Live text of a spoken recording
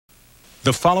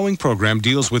The following program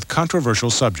deals with controversial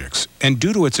subjects, and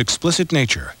due to its explicit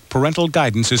nature, parental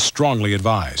guidance is strongly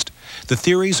advised. The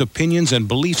theories, opinions, and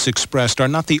beliefs expressed are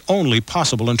not the only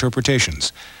possible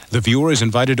interpretations. The viewer is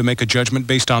invited to make a judgment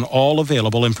based on all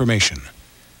available information.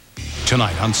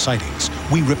 Tonight on Sightings,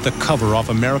 we rip the cover off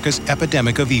America's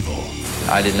epidemic of evil.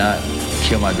 I did not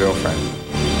kill my girlfriend.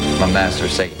 My master,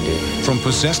 Satan, did. From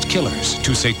possessed killers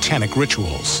to satanic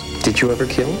rituals. Did you ever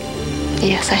kill?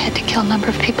 Yes, I had to kill a number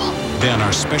of people. Then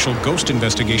our special ghost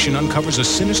investigation uncovers a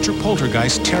sinister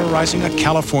poltergeist terrorizing a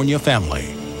California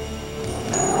family.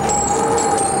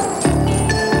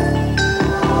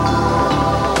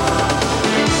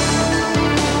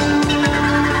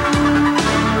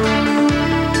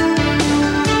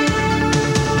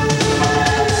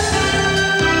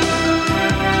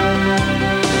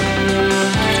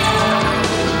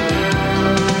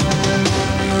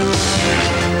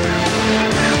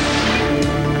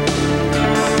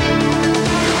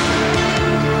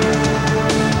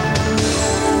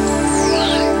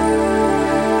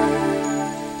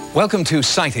 Welcome to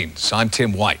Sightings. I'm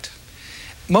Tim White.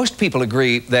 Most people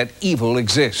agree that evil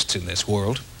exists in this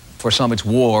world. For some it's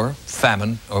war,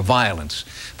 famine, or violence.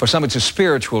 For some it's a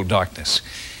spiritual darkness.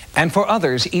 And for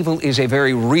others, evil is a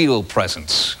very real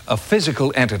presence, a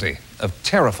physical entity of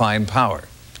terrifying power.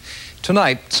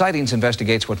 Tonight, Sightings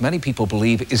investigates what many people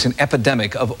believe is an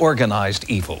epidemic of organized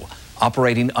evil,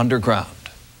 operating underground.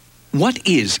 What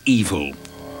is evil?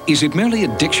 Is it merely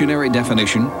a dictionary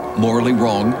definition, morally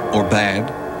wrong or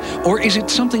bad? Or is it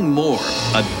something more,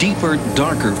 a deeper,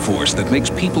 darker force that makes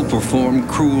people perform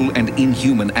cruel and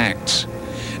inhuman acts?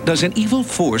 Does an evil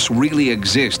force really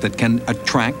exist that can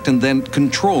attract and then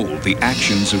control the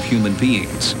actions of human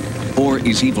beings? Or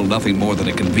is evil nothing more than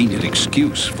a convenient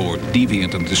excuse for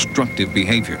deviant and destructive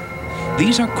behavior?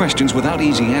 These are questions without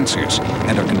easy answers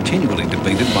and are continually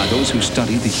debated by those who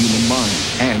study the human mind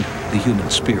and the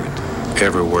human spirit.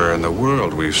 Everywhere in the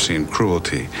world we've seen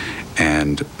cruelty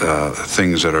and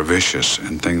things that are vicious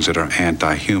and things that are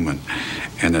anti-human,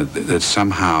 and that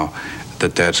somehow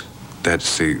that's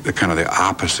the kind of the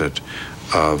opposite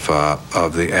of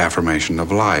the affirmation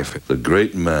of life. The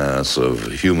great mass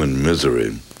of human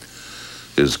misery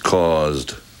is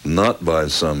caused not by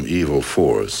some evil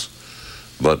force,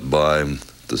 but by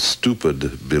the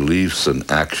stupid beliefs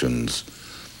and actions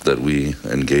that we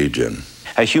engage in.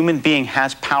 A human being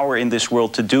has power in this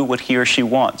world to do what he or she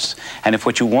wants. And if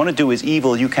what you want to do is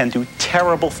evil, you can do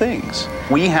terrible things.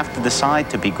 We have to decide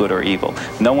to be good or evil.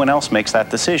 No one else makes that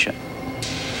decision.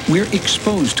 We're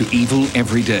exposed to evil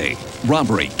every day.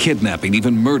 Robbery, kidnapping,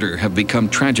 even murder have become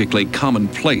tragically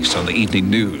commonplace on the evening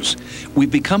news. We've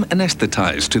become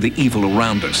anesthetized to the evil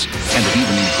around us and have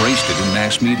even embraced it in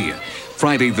mass media.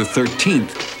 Friday the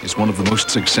 13th is one of the most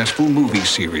successful movie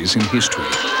series in history.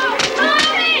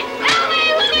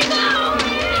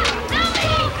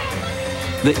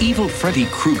 The evil Freddy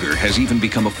Krueger has even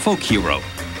become a folk hero.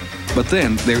 But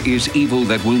then there is evil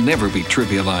that will never be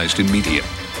trivialized in media.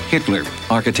 Hitler,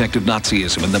 architect of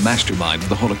Nazism and the mastermind of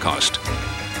the Holocaust.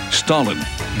 Stalin,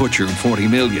 butcher of 40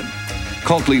 million.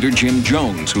 Cult leader Jim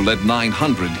Jones, who led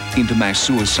 900 into mass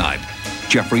suicide.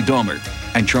 Jeffrey Dahmer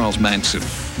and Charles Manson.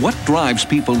 What drives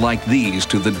people like these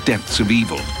to the depths of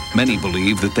evil? Many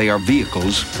believe that they are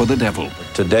vehicles for the devil.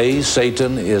 Today,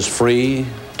 Satan is free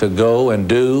to go and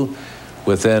do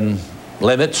within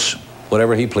limits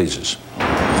whatever he pleases.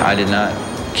 I did not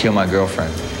kill my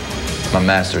girlfriend. My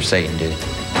master, Satan, did.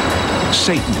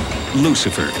 Satan,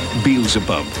 Lucifer,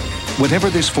 Beelzebub.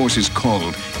 Whatever this force is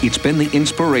called, it's been the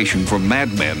inspiration for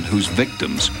madmen whose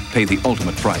victims pay the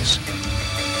ultimate price.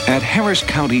 At Harris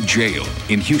County Jail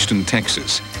in Houston,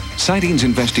 Texas, Sightings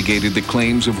investigated the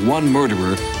claims of one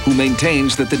murderer who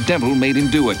maintains that the devil made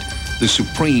him do it, the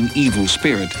supreme evil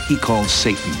spirit he calls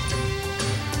Satan.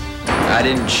 I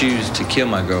didn't choose to kill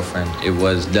my girlfriend. It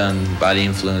was done by the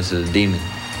influence of the demon.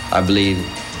 I believe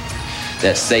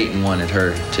that Satan wanted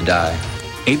her to die.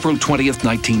 April 20th,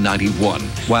 1991.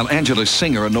 While Angela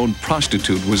Singer, a known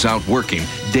prostitute, was out working,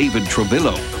 David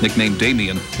Trevillo, nicknamed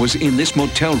Damien, was in this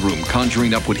motel room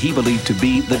conjuring up what he believed to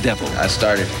be the devil. I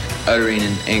started uttering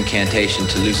an incantation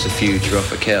to Lucifuge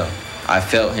Raphael. I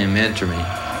felt him enter me.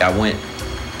 I went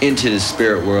into the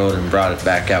spirit world and brought it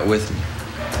back out with me.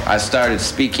 I started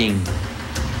speaking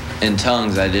in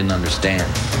tongues I didn't understand.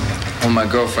 When my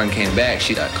girlfriend came back,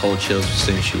 she got cold chills as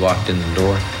soon as she walked in the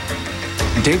door.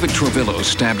 David Trevillo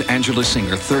stabbed Angela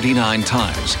Singer 39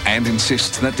 times and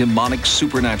insists that demonic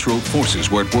supernatural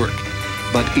forces were at work.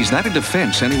 But is that a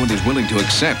defense anyone is willing to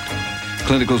accept?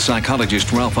 Clinical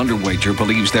psychologist Ralph Underwager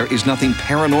believes there is nothing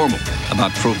paranormal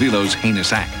about Trevillo's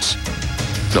heinous acts.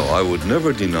 No, I would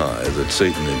never deny that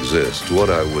Satan exists. What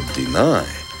I would deny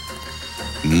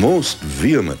most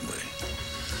vehemently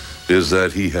is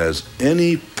that he has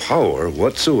any power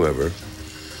whatsoever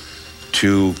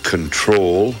to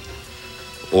control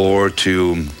or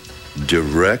to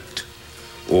direct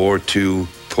or to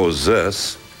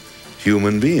possess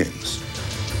human beings.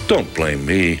 Don't blame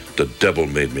me. The devil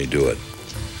made me do it.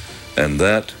 And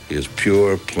that is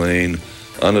pure, plain,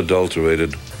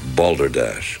 unadulterated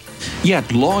balderdash.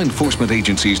 Yet law enforcement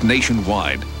agencies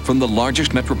nationwide, from the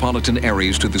largest metropolitan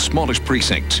areas to the smallest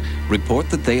precincts, report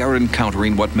that they are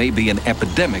encountering what may be an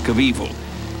epidemic of evil.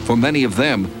 For many of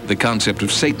them, the concept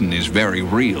of Satan is very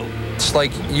real. It's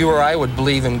like you or I would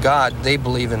believe in God. They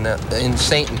believe in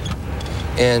Satan.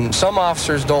 And some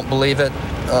officers don't believe it.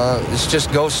 It's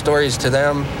just ghost stories to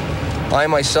them. I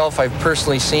myself, I've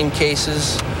personally seen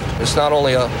cases. It's not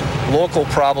only a local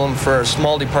problem for a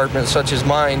small department such as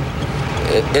mine,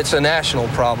 it's a national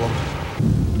problem.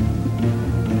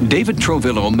 David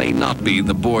Trovillo may not be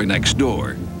the boy next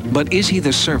door, but is he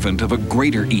the servant of a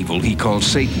greater evil he calls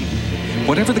Satan?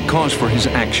 Whatever the cause for his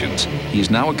actions, he is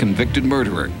now a convicted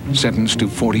murderer, sentenced to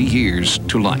 40 years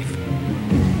to life.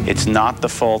 It's not the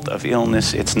fault of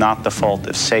illness, it's not the fault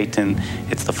of Satan,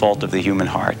 it's the fault of the human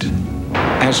heart.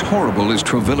 As horrible as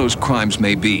Trovillo's crimes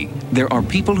may be, there are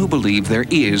people who believe there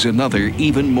is another,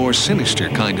 even more sinister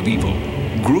kind of evil.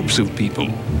 Groups of people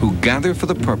who gather for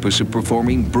the purpose of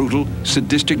performing brutal,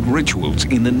 sadistic rituals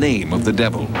in the name of the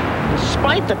devil.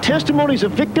 Despite the testimonies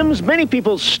of victims, many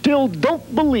people still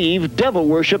don't believe devil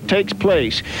worship takes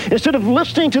place. Instead of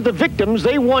listening to the victims,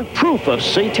 they want proof of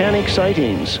satanic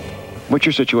sightings. What's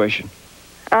your situation?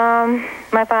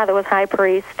 My father was high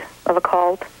priest of a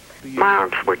cult. My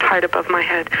arms were tied above my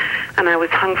head, and I was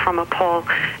hung from a pole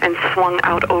and swung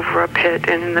out over a pit,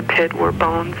 and in the pit were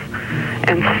bones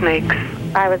and snakes.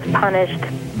 I was punished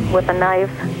with a knife.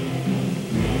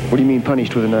 What do you mean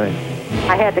punished with a knife?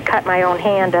 I had to cut my own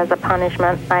hand as a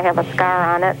punishment. I have a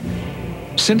scar on it.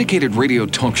 Syndicated radio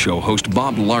talk show host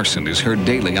Bob Larson is heard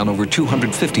daily on over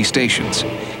 250 stations.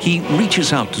 He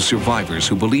reaches out to survivors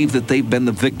who believe that they've been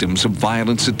the victims of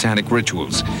violent satanic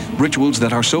rituals. Rituals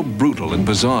that are so brutal and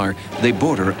bizarre, they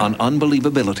border on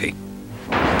unbelievability.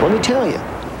 Let me tell you,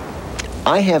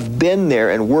 I have been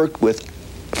there and worked with,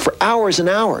 for hours and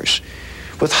hours,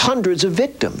 with hundreds of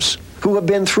victims who have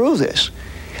been through this.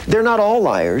 They're not all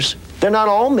liars. They're not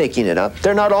all making it up.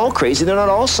 They're not all crazy. They're not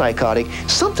all psychotic.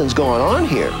 Something's going on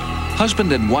here.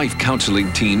 Husband and wife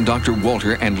counseling team Dr.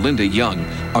 Walter and Linda Young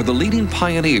are the leading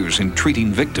pioneers in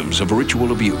treating victims of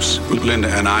ritual abuse. Linda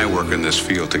and I work in this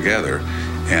field together,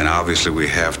 and obviously we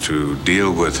have to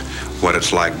deal with what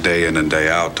it's like day in and day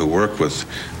out to work with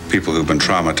people who've been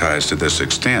traumatized to this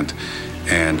extent.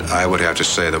 And I would have to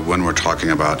say that when we're talking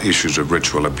about issues of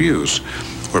ritual abuse,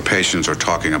 where patients are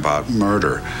talking about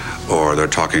murder, or they're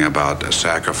talking about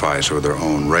sacrifice or their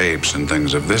own rapes and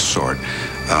things of this sort,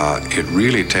 it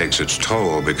really takes its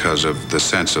toll because of the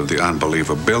sense of the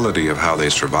unbelievability of how they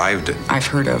survived it. I've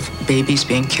heard of babies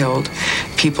being killed,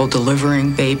 people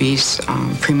delivering babies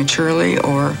prematurely,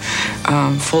 or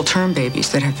full-term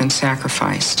babies that have been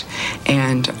sacrificed,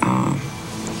 and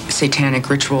satanic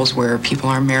rituals where people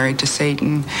are married to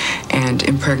Satan and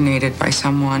impregnated by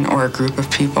someone or a group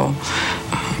of people.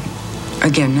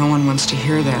 Again, no one wants to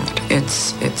hear that.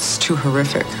 It's too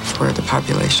horrific for the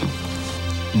population.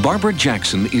 Barbara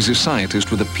Jackson is a scientist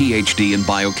with a PhD in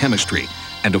biochemistry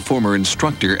and a former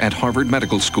instructor at Harvard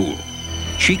Medical School.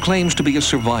 She claims to be a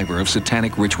survivor of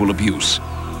satanic ritual abuse.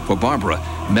 For Barbara,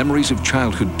 memories of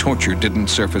childhood torture didn't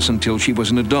surface until she was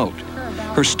an adult.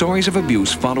 Her stories of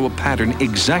abuse follow a pattern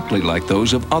exactly like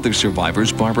those of other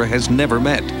survivors Barbara has never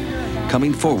met.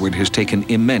 Coming forward has taken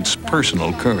immense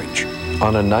personal courage.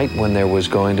 On a night when there was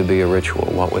going to be a ritual,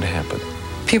 what would happen?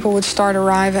 People would start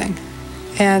arriving,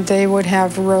 and they would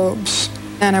have robes.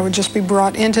 And I would just be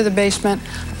brought into the basement,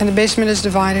 and the basement is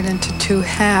divided into two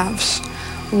halves.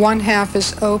 One half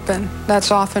is open.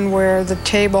 That's often where the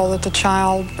table that the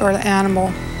child or the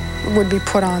animal would be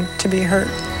put on to be hurt.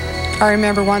 I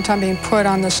remember one time being put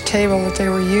on this table that they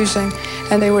were using,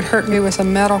 and they would hurt me with a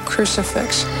metal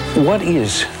crucifix. What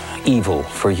is evil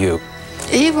for you?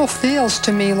 Evil feels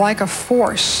to me like a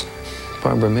force.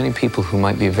 Barbara, many people who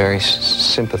might be very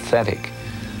sympathetic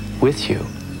with you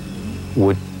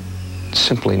would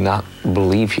simply not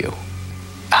believe you.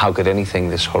 How could anything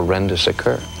this horrendous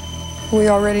occur? We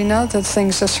already know that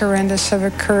things this horrendous have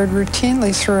occurred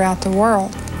routinely throughout the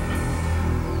world.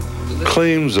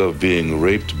 Claims of being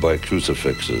raped by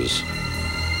crucifixes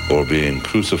or being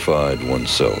crucified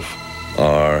oneself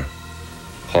are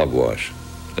hogwash.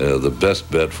 The best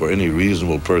bet for any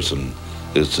reasonable person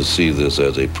is to see this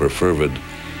as a perfervid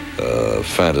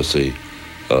fantasy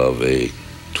of a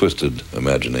twisted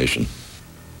imagination.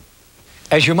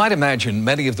 As you might imagine,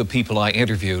 many of the people I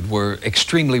interviewed were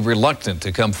extremely reluctant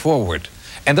to come forward.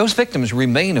 And those victims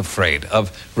remain afraid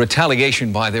of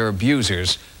retaliation by their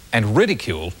abusers and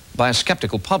ridicule by a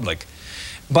skeptical public.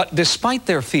 But despite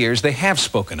their fears, they have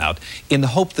spoken out in the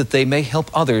hope that they may help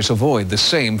others avoid the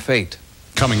same fate.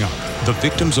 Coming up, the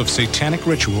victims of satanic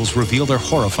rituals reveal their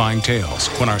horrifying tales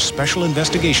when our special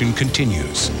investigation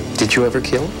continues. Did you ever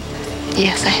kill?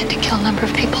 Yes, I had to kill a number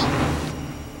of people.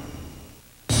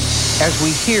 As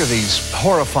we hear these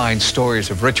horrifying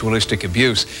stories of ritualistic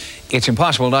abuse, it's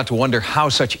impossible not to wonder how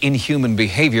such inhuman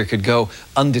behavior could go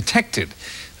undetected.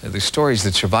 The stories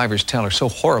that survivors tell are so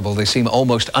horrible they seem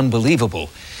almost unbelievable.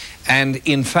 And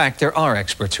in fact, there are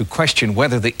experts who question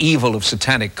whether the evil of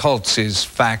satanic cults is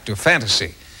fact or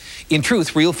fantasy. In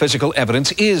truth, real physical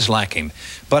evidence is lacking.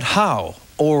 But how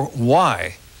or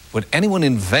why would anyone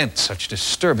invent such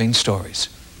disturbing stories?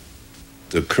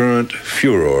 The current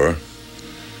furor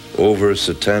over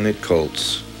satanic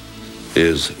cults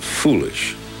is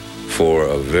foolish for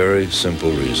a very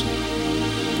simple reason.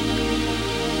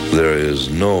 There is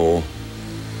no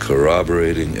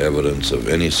corroborating evidence of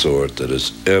any sort that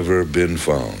has ever been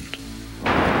found.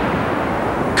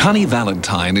 Connie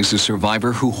Valentine is a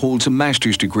survivor who holds a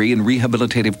master's degree in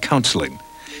rehabilitative counseling.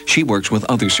 She works with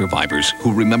other survivors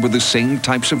who remember the same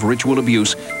types of ritual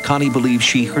abuse Connie believes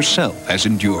she herself has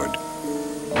endured.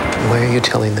 Why are you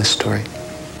telling this story?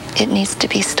 It needs to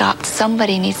be stopped.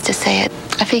 Somebody needs to say it.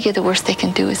 I figure the worst they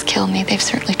can do is kill me. They've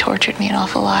certainly tortured me an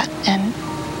awful lot, and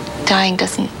dying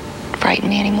doesn't frighten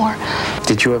me anymore.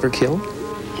 Did you ever kill?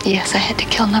 Yes, I had to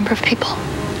kill a number of people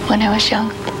when I was young.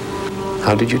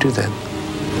 How did you do that?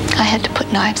 I had to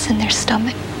put knives in their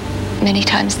stomach. Many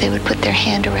times they would put their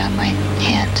hand around my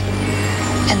hand,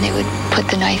 and they would put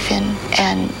the knife in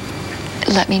and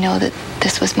let me know that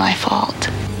this was my fault.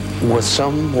 Was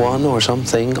someone or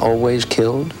something always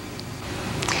killed?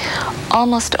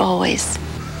 Almost always.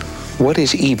 What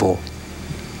is evil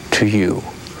to you?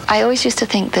 I always used to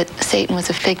think that Satan was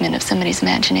a figment of somebody's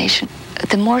imagination.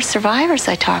 The more survivors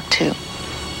I talk to,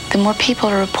 the more people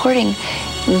are reporting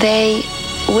they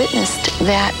witnessed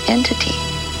that entity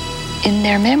in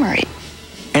their memory.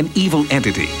 An evil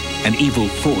entity, an evil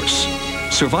force.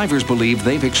 Survivors believe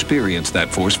they've experienced that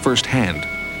force firsthand.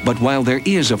 But while there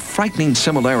is a frightening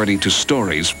similarity to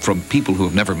stories from people who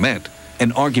have never met,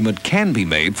 an argument can be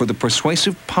made for the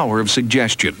persuasive power of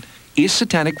suggestion. Is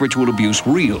satanic ritual abuse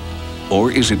real,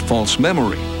 or is it false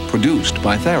memory produced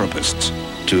by therapists?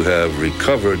 To have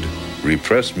recovered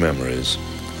repressed memories,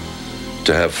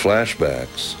 to have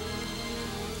flashbacks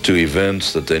to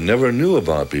events that they never knew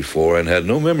about before and had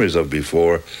no memories of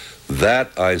before,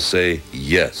 that I say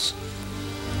yes,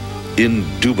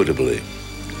 indubitably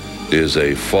is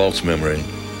a false memory,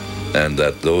 and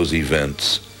that those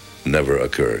events never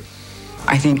occurred.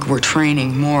 I think we're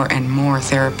training more and more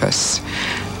therapists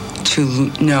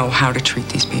to know how to treat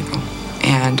these people.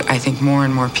 And I think more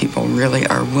and more people really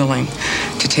are willing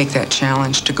to take that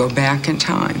challenge to go back in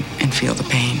time and feel the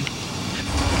pain.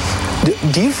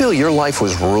 Do you feel your life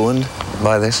was ruined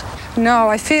by this? No,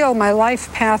 I feel my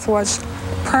life path was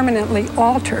permanently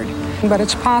altered. But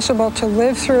it's possible to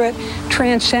live through it,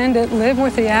 transcend it, live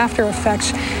with the after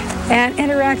effects, and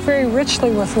interact very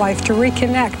richly with life, to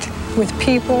reconnect with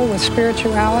people, with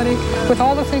spirituality, with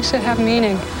all the things that have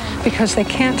meaning, because they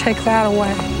can't take that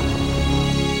away.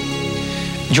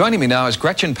 Joining me now is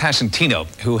Gretchen Passantino,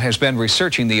 who has been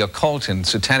researching the occult and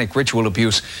satanic ritual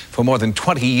abuse for more than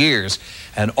 20 years.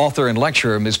 An author and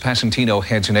lecturer, Ms. Passantino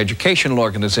heads an educational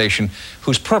organization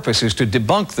whose purpose is to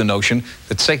debunk the notion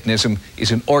that Satanism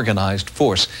is an organized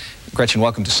force. Gretchen,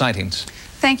 welcome to Sightings.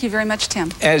 Thank you very much, Tim.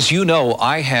 As you know,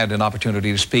 I had an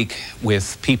opportunity to speak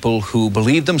with people who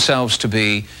believed themselves to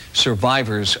be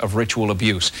survivors of ritual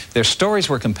abuse. Their stories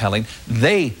were compelling.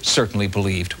 They certainly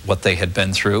believed what they had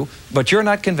been through, but you're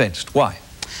not convinced. Why?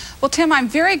 Well, Tim, I'm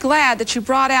very glad that you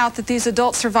brought out that these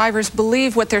adult survivors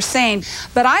believe what they're saying,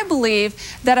 but I believe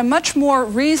that a much more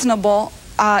reasonable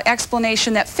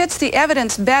explanation that fits the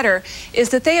evidence better is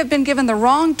that they have been given the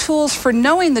wrong tools for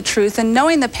knowing the truth and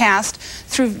knowing the past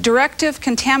through directive,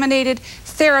 contaminated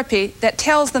therapy that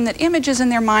tells them that images in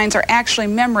their minds are actually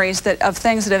memories of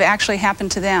things that have actually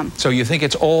happened to them. So you think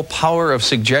it's all power of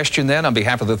suggestion then on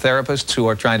behalf of the therapists who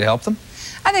are trying to help them?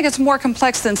 I think it's more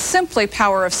complex than simply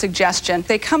power of suggestion.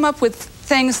 They come up with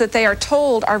things that they are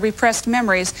told are repressed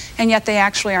memories, and yet they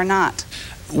actually are not.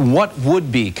 What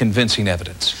would be convincing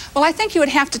evidence? Well, I think you would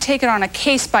have to take it on a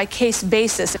case-by-case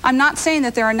basis. I'm not saying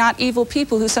that there are not evil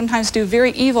people who sometimes do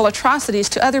very evil atrocities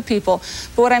to other people,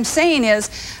 but what I'm saying is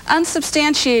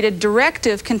unsubstantiated,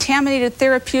 directive, contaminated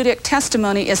therapeutic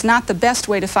testimony is not the best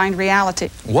way to find reality.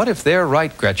 What if they're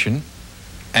right, Gretchen,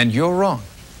 and you're wrong?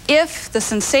 If the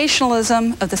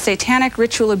sensationalism of the satanic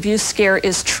ritual abuse scare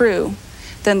is true,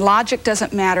 then logic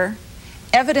doesn't matter,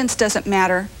 evidence doesn't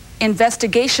matter,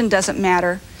 investigation doesn't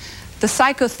matter. The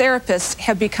psychotherapists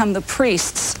have become the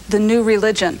priests, the new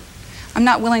religion. I'm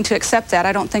not willing to accept that.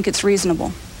 I don't think it's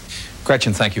reasonable.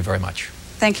 Gretchen, thank you very much.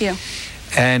 Thank you.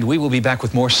 And we will be back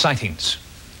with more sightings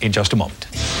in just a moment.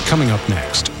 Coming up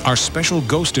next, our special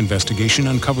ghost investigation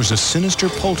uncovers a sinister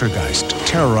poltergeist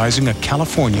terrorizing a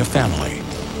California family.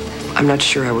 I'm not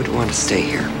sure I would want to stay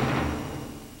here.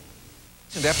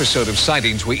 In this episode of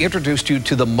Sightings, we introduced you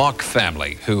to the Mock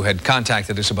family, who had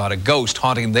contacted us about a ghost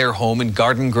haunting their home in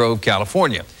Garden Grove,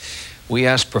 California. We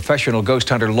asked professional ghost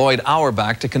hunter Lloyd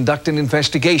Auerbach to conduct an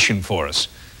investigation for us.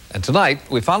 And tonight,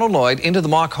 we follow Lloyd into the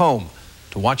Mock home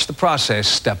to watch the process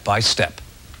step by step.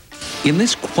 In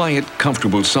this quiet,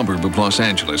 comfortable suburb of Los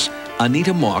Angeles,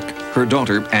 Anita Mock, her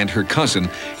daughter, and her cousin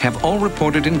have all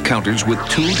reported encounters with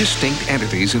two distinct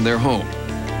entities in their home.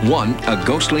 One, a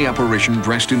ghostly apparition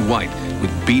dressed in white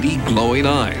with beady, glowing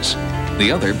eyes.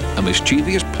 The other, a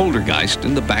mischievous poltergeist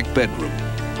in the back bedroom.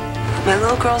 My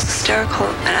little girl's hysterical,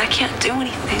 and I can't do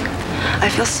anything. I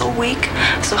feel so weak,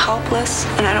 so helpless,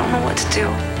 and I don't know what to do.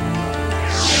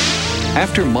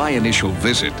 After my initial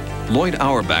visit, Lloyd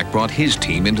Auerbach brought his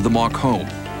team into the Mock home.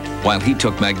 While he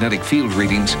took magnetic field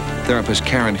readings, therapist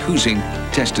Karen Husing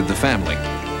tested the family.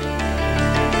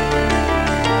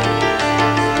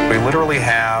 We literally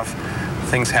have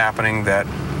things happening that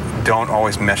don't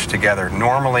always mesh together.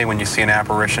 Normally, when you see an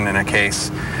apparition in a case,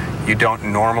 you don't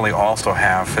normally also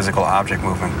have physical object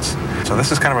movements. So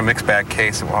this is kind of a mixed bag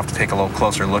case that we'll have to take a little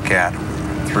closer look at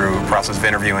through a process of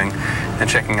interviewing and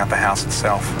checking out the house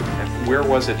itself. Where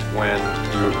was it when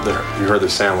you heard the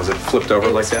sound? Was it flipped over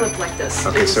like that? It was flipped like this.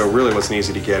 Okay, so it really wasn't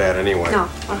easy to get at anyway. No.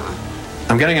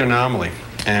 I'm getting an anomaly,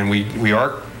 and we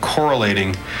are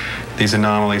correlating these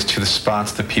anomalies to the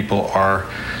spots that people are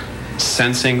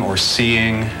sensing or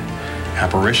seeing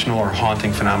apparitional or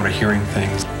haunting phenomena, hearing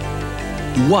things.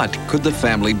 What could the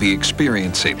family be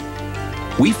experiencing?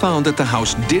 We found that the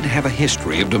house did have a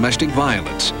history of domestic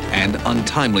violence and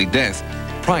untimely death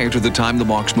prior to the time the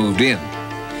Mocks moved in.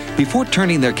 Before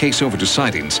turning their case over to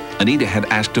Sightings, Anita had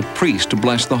asked a priest to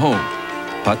bless the home,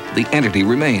 but the entity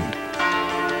remained.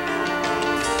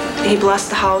 He blessed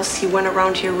the house. He went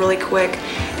around here really quick,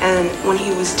 and when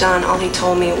he was done, all he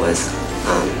told me was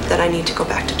that I need to go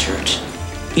back to church.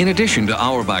 In addition to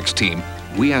Auerbach's team,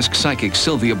 we asked psychic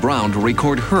Sylvia Brown to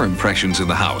record her impressions in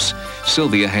the house.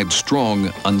 Sylvia had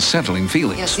strong, unsettling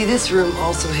feelings. Yeah, see, this room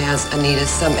also has, Anita,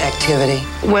 some activity.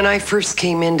 When I first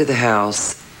came into the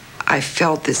house, I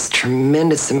felt this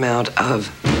tremendous amount of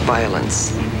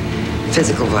violence,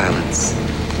 physical violence,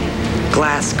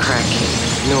 glass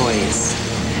cracking, noise.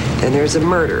 Then there's a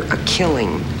murder, a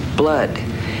killing, blood,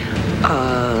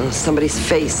 somebody's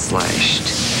face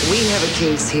slashed. We have a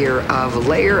case here of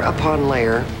layer upon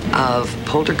layer of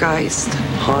poltergeist,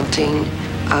 haunting.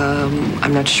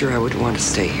 I'm not sure I would want to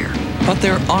stay here. But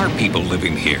there are people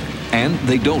living here, and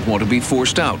they don't want to be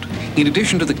forced out. In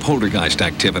addition to the poltergeist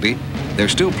activity, they're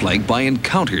still plagued by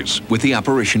encounters with the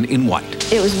apparition in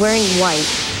white. It was wearing white,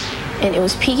 and it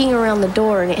was peeking around the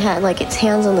door, and it had like its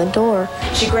hands on the door.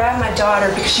 She grabbed my daughter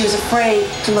because she was afraid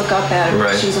to look up at it.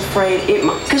 Right. She was afraid,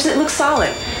 because it looked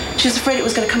solid. She was afraid it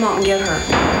was going to come out and get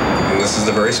her. And this is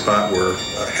the very spot where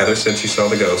Heather said she saw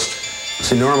the ghost.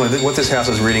 So normally, what this house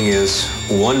is reading is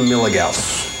 1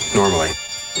 milligauss, normally.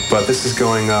 But this is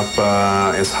going up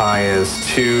as high as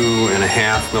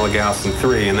 2.5 milligauss and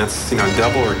 3, and that's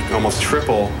double or almost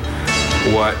triple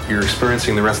what you're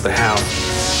experiencing the rest of the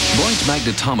house. Lloyd's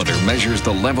magnetometer measures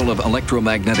the level of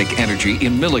electromagnetic energy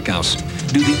in milligauss.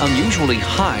 Do the unusually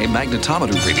high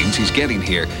magnetometer readings he's getting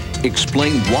here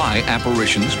explain why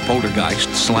apparitions,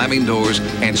 poltergeists, slamming doors,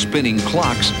 and spinning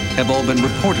clocks have all been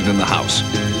reported in the house?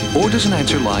 Or does an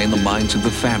answer lie in the minds of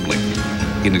the family?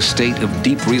 In a state of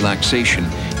deep relaxation,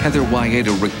 Heather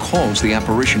Waieda recalls the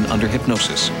apparition under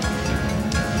hypnosis.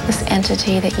 This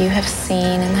entity that you have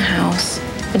seen in the house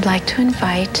would like to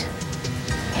invite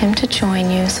him to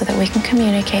join you so that we can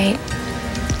communicate.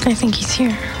 I think he's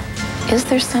here. Is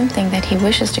there something that he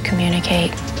wishes to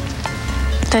communicate?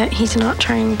 That he's not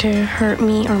trying to hurt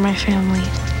me or my family.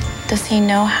 Does he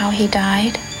know how he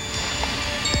died?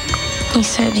 He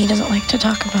said he doesn't like to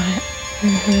talk about it.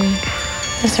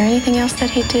 Is there anything else that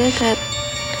he did that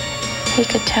he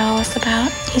could tell us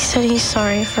about? He said he's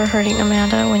sorry for hurting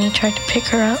Amanda when he tried to pick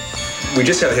her up. We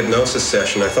just had a hypnosis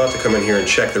session. I thought to come in here and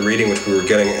check the reading which we were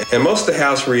getting. And most of the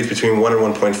house reads between 1 and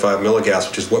 1.5 milligauss,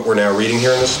 which is what we're now reading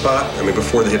here in this spot. I mean,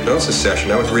 before the hypnosis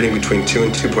session, I was reading between 2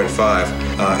 and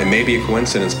 2.5. It may be a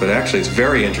coincidence, but actually it's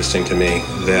very interesting to me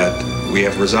that we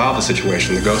have resolved the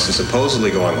situation. The ghost is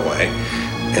supposedly going away,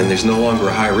 and there's no longer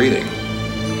a high reading.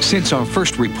 Since our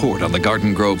first report on the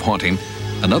Garden Grove haunting,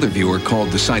 another viewer called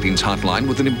the Sightings hotline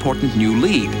with an important new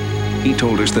lead. He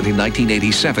told us that in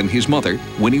 1987, his mother,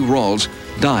 Winnie Rawls,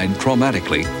 died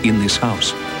traumatically in this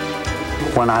house.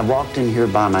 When I walked in here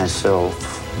by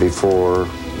myself before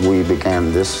we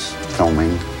began this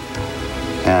filming,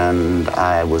 and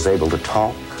I was able to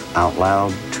talk out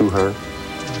loud to her,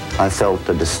 I felt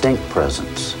a distinct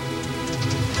presence.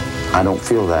 I don't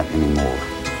feel that anymore.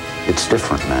 It's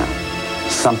different now.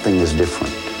 Something is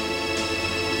different.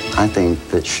 I think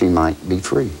that she might be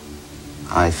free.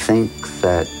 I think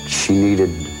that she needed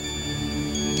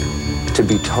to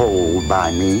be told by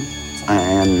me,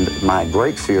 and my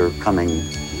great fear coming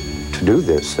to do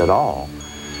this at all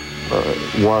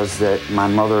was that my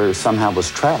mother somehow was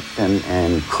trapped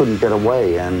and couldn't get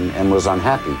away and was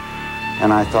unhappy.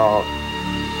 And I thought,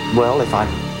 well, if I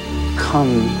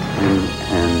come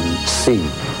and see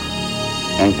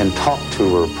and can talk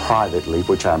to her privately,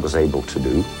 which I was able to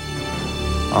do,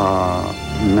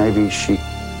 maybe she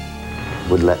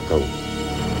would let go.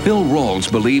 Bill Rawls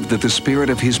believed that the spirit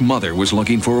of his mother was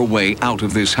looking for a way out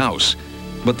of this house.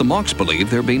 But the Mocks believe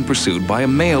they're being pursued by a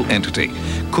male entity.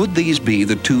 Could these be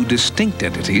the two distinct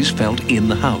entities felt in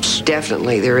the house?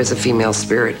 Definitely, there is a female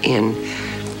spirit in,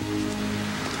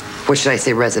 what should I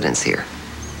say, residence here.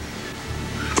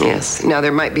 Yes. Now,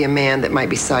 there might be a man that might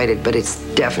be sighted, but it's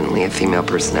definitely a female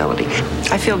personality.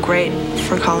 I feel great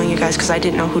for calling you guys because I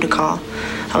didn't know who to call.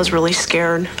 I was really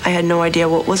scared. I had no idea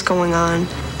what was going on,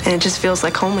 and it just feels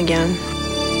like home again.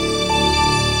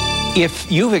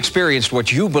 If you've experienced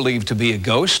what you believe to be a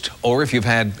ghost, or if you've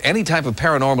had any type of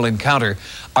paranormal encounter,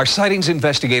 our Sightings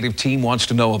investigative team wants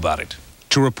to know about it.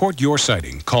 To report your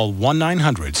sighting, call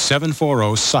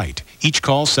 1-900-740-SIGHT. Each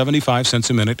call 75 cents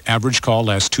a minute. Average call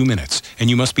lasts 2 minutes, and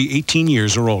you must be 18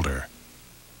 years or older.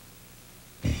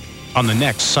 On the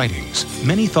next Sightings,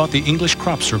 many thought the English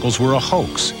crop circles were a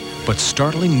hoax, but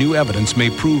startling new evidence may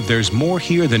prove there's more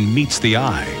here than meets the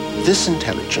eye. This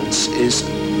intelligence is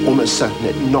almost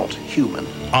certainly not human.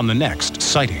 On the next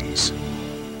Sightings.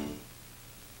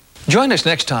 Join us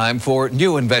next time for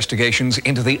new investigations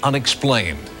into the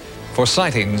unexplained. For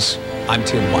Sightings, I'm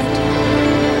Tim White.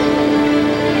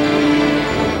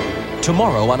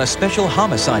 Tomorrow on a special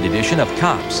homicide edition of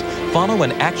Cops, follow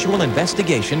an actual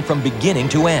investigation from beginning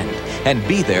to end and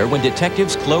be there when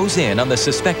detectives close in on the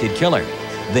suspected killer.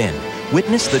 Then,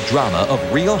 witness the drama of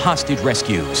real hostage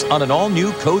rescues on an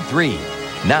all-new Code 3.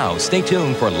 Now, stay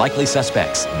tuned for Likely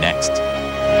Suspects next.